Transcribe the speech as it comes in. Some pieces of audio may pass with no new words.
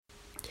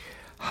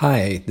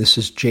Hi, this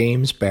is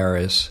James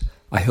Baraz.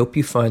 I hope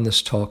you find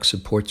this talk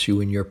supports you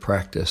in your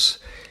practice.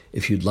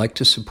 If you'd like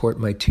to support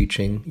my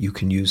teaching, you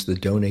can use the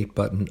donate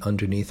button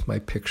underneath my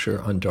picture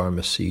on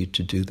Dharma Seed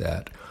to do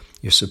that.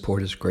 Your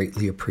support is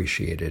greatly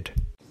appreciated.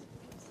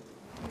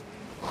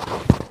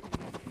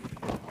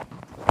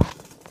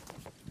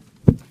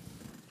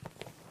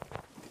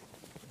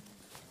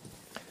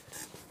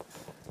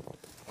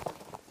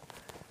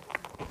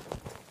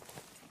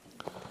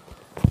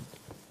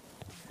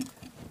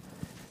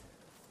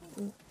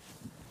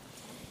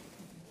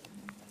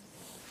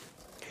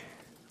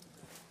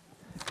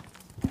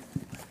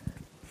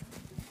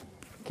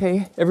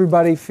 Okay,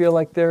 everybody feel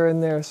like they're in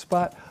their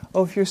spot?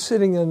 Oh, if you're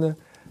sitting in the,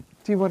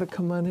 do you want to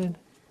come on in?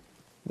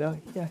 No?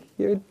 Yeah,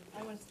 here?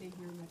 I want to stay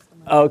here next to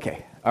my...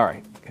 Okay, all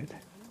right, good.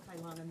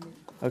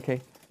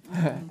 Okay,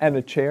 and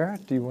a chair?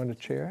 Do you want a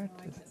chair?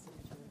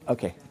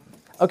 Okay,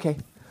 okay.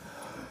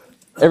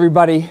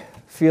 Everybody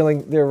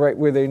feeling they're right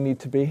where they need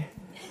to be?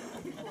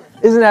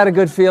 Isn't that a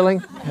good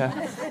feeling?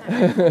 Yeah.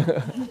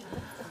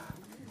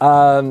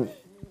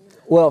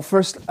 Well,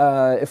 first,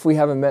 if we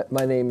haven't met,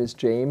 my name is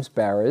James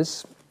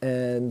Baraz.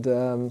 And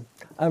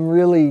I'm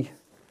really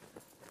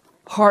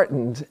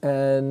heartened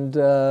and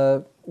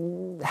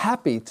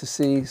happy to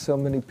see so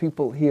many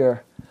people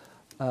here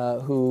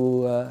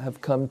who have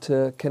come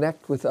to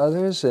connect with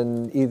others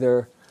and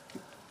either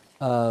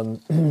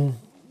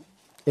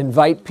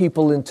invite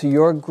people into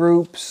your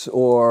groups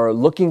or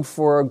looking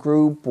for a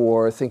group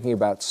or thinking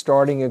about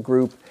starting a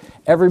group.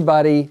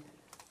 Everybody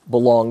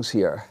belongs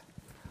here,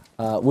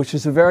 which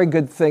is a very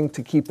good thing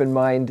to keep in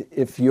mind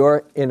if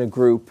you're in a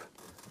group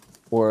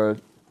or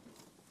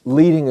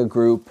leading a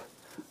group.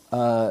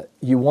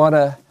 You want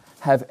to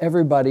have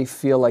everybody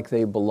feel like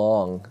they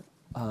belong,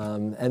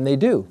 and they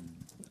do.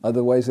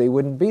 Otherwise, they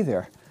wouldn't be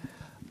there.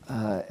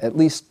 At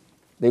least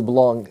they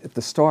belong at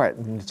the start,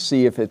 and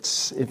see if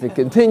it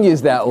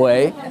continues that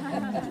way.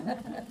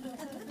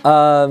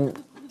 And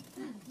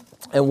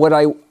what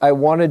I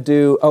want to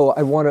do. Oh,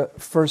 I want to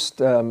first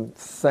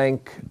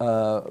thank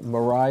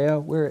Mariah.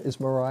 Where is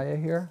Mariah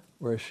here?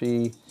 Where is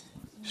she?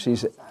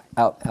 She's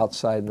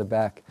outside in the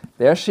back.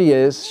 There she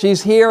is.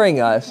 She's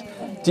hearing us.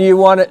 Do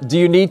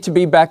you need to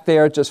be back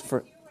there just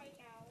for?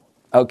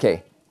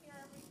 Okay.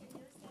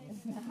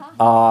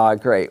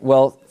 Great.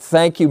 Well,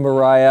 thank you,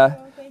 Mariah,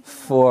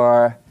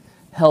 for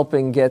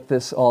helping get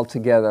this all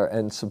together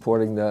and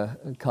supporting the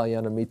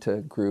Kalyana Mitta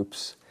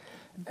groups.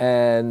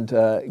 And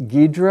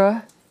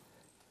Gidra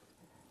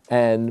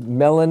and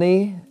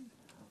Melanie,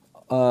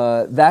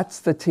 that's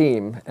the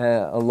team,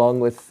 along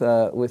with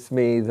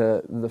me,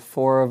 the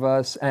four of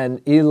us,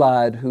 and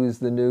Elad, who's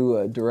the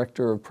new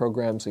Director of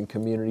Programs and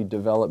Community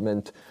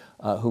Development,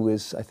 who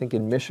is, I think,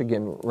 in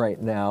Michigan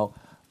right now,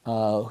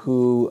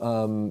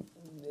 who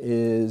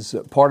is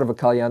part of a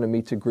Kalyana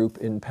Mitta group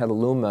in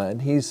Petaluma.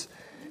 And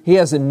he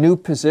has a new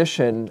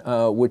position,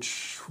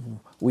 which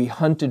we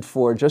hunted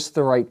for just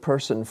the right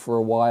person for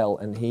a while,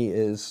 and he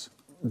is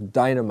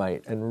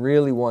dynamite and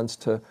really wants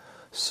to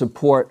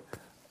support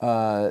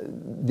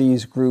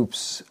these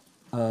groups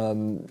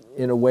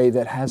in a way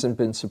that hasn't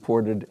been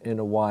supported in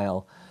a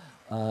while.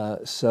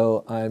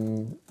 So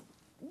I'm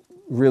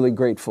really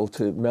grateful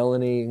to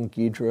Melanie and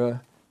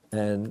Gidra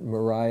and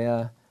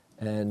Mariah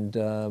and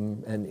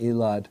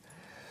Elad.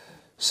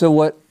 So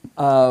what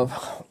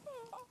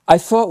I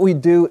thought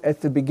we'd do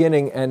at the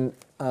beginning, and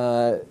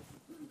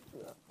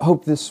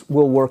hope this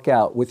will work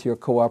out with your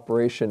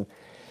cooperation,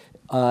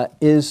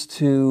 is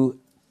to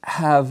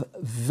have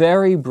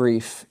very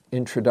brief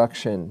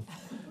introductions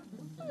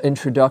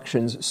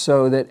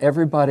so that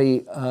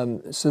everybody,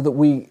 so that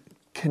we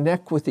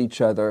connect with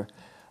each other.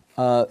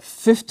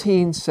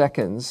 15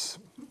 seconds,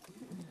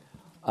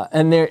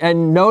 and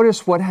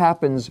notice what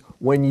happens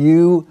when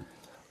you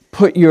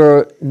put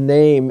your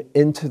name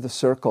into the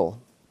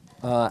circle,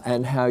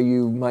 and how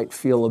you might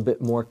feel a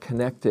bit more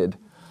connected.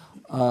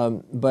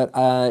 But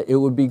it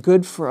would be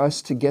good for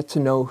us to get to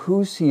know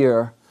who's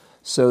here.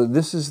 So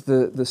this is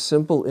the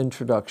simple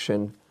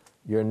introduction: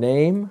 your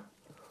name,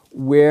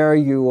 where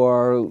you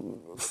are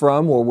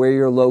from or where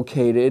you're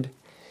located,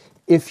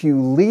 if you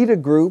lead a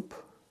group,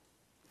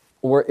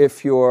 or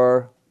if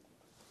you're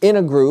in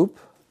a group,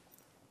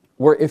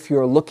 or if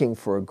you're looking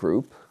for a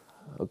group,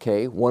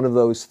 okay, one of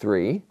those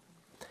three.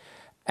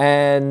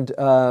 And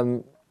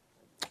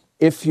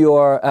if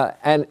you're,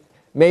 and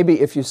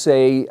maybe if you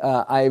say,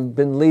 I've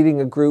been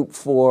leading a group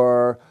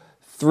for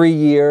 3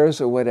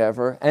 years or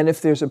whatever, and if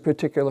there's a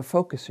particular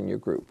focus in your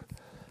group,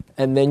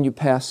 and then you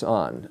pass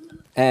on.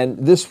 And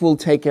this will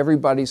take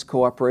everybody's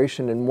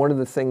cooperation, and one of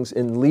the things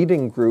in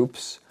leading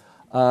groups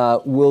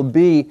will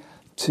be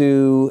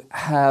to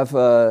have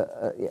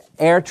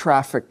air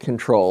traffic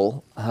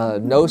control,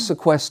 no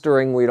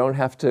sequestering, we don't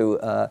have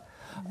to,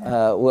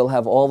 we'll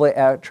have all the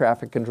air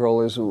traffic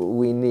controllers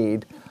we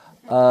need,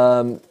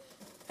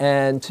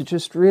 and to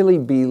just really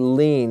be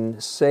lean,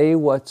 say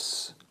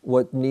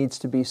what needs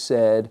to be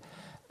said,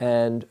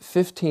 and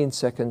 15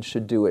 seconds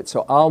should do it.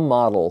 So I'll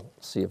model,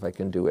 see if I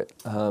can do it.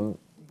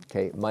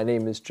 Okay, my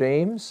name is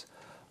James.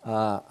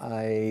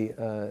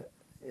 I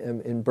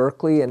am in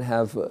Berkeley and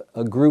have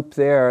a group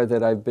there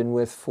that I've been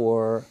with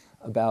for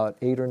about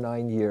 8 or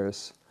 9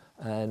 years,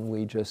 and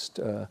we just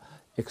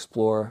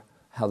explore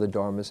how the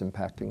Dharma is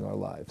impacting our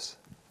lives.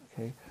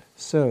 Okay,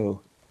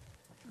 so.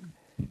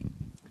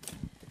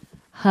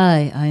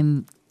 Hi,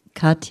 I'm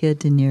Katya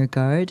de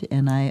Niergaard,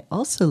 and I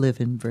also live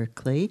in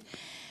Berkeley.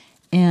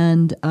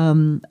 And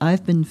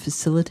I've been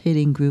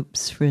facilitating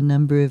groups for a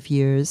number of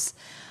years.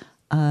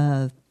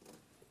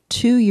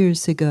 2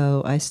 years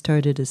ago, I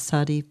started a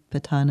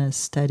Satipatthana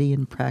study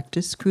and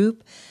practice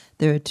group.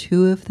 There are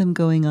 2 of them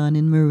going on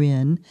in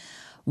Marin.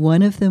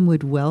 One of them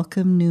would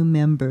welcome new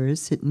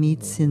members. It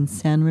meets in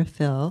San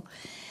Rafael.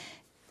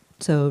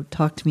 So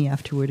talk to me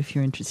afterward if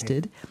you're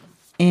interested.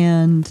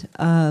 And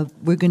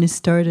we're going to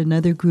start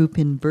another group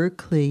in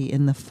Berkeley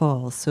in the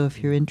fall. So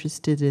if you're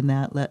interested in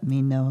that, let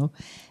me know.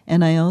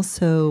 And I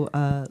also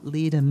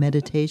lead a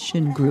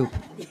meditation group.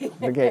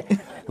 Okay,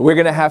 we're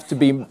going to have to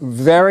be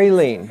very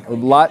lean, a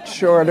lot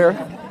shorter,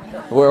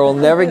 where we'll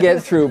never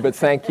get through, but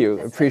thank you,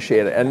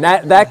 appreciate it. And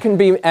that can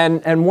be,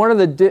 and one of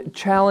the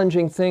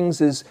challenging things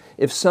is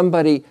if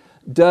somebody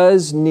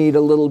does need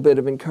a little bit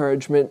of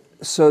encouragement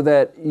so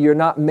that you're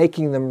not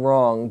making them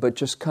wrong, but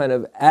just kind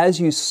of, as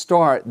you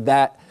start,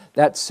 that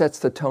sets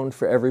the tone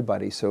for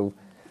everybody, so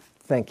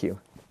thank you.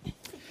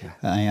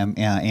 I am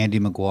Andy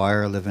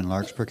McGuire. I live in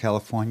Larkspur,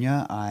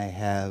 California. I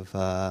have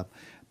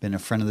been a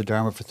friend of the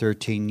Dharma for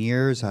 13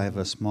 years. I have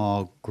a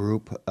small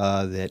group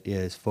that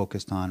is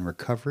focused on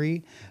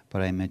recovery,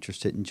 but I'm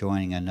interested in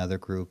joining another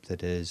group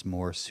that is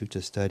more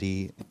sutta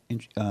study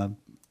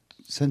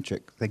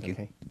centric. Thank you.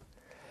 Okay.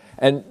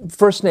 And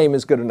first name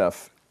is good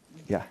enough.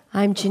 Yeah.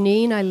 I'm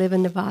Janine. I live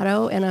in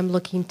Novato, and I'm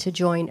looking to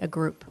join a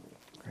group.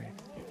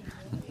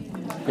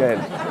 Great. Good.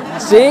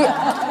 See?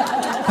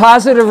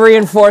 Positive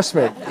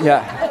reinforcement.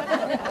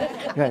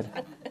 Yeah. Good.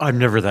 I'm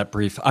never that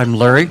brief. I'm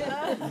Larry.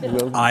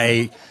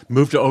 I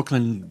moved to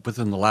Oakland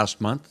within the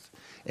last month,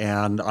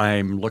 and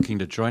I'm looking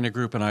to join a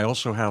group, and I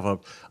also have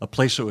a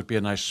place that would be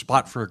a nice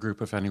spot for a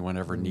group if anyone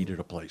ever needed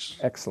a place.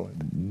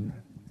 Excellent.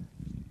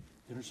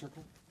 Inner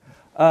circle?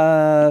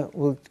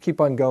 We'll keep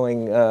on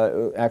going.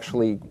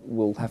 Actually,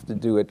 we'll have to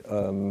do it,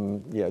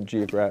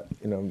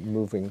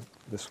 moving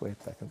this way,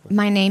 back and forth.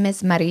 My name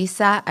is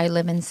Marisa. I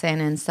live in San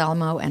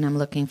Anselmo, and I'm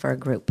looking for a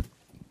group.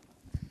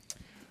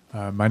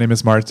 My name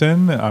is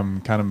Martin.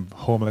 I'm kind of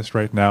homeless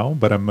right now,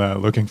 but I'm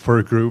looking for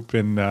a group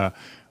in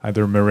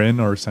either Marin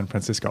or San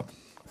Francisco.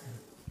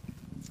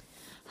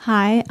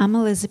 Hi, I'm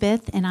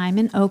Elizabeth, and I'm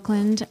in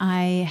Oakland.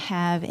 I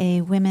have a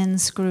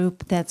women's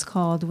group that's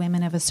called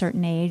Women of a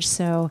Certain Age,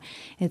 so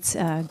it's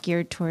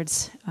geared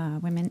towards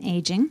women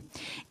aging.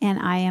 And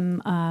I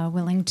am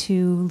willing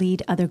to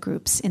lead other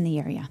groups in the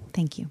area.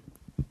 Thank you.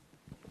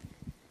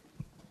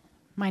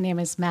 My name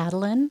is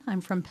Madeline.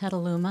 I'm from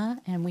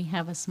Petaluma, and we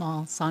have a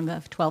small Sangha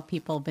of 12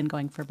 people, been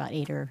going for about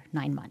 8 or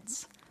 9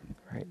 months.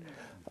 Right.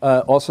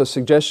 Also,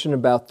 suggestion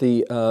about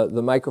the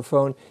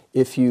microphone.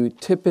 If you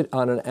tip it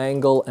on an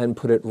angle and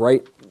put it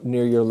right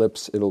near your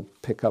lips, it'll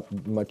pick up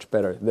much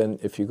better than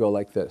if you go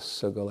like this.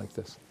 So go like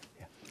this.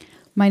 Yeah.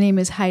 My name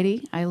is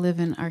Heidi. I live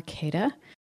in Arcata.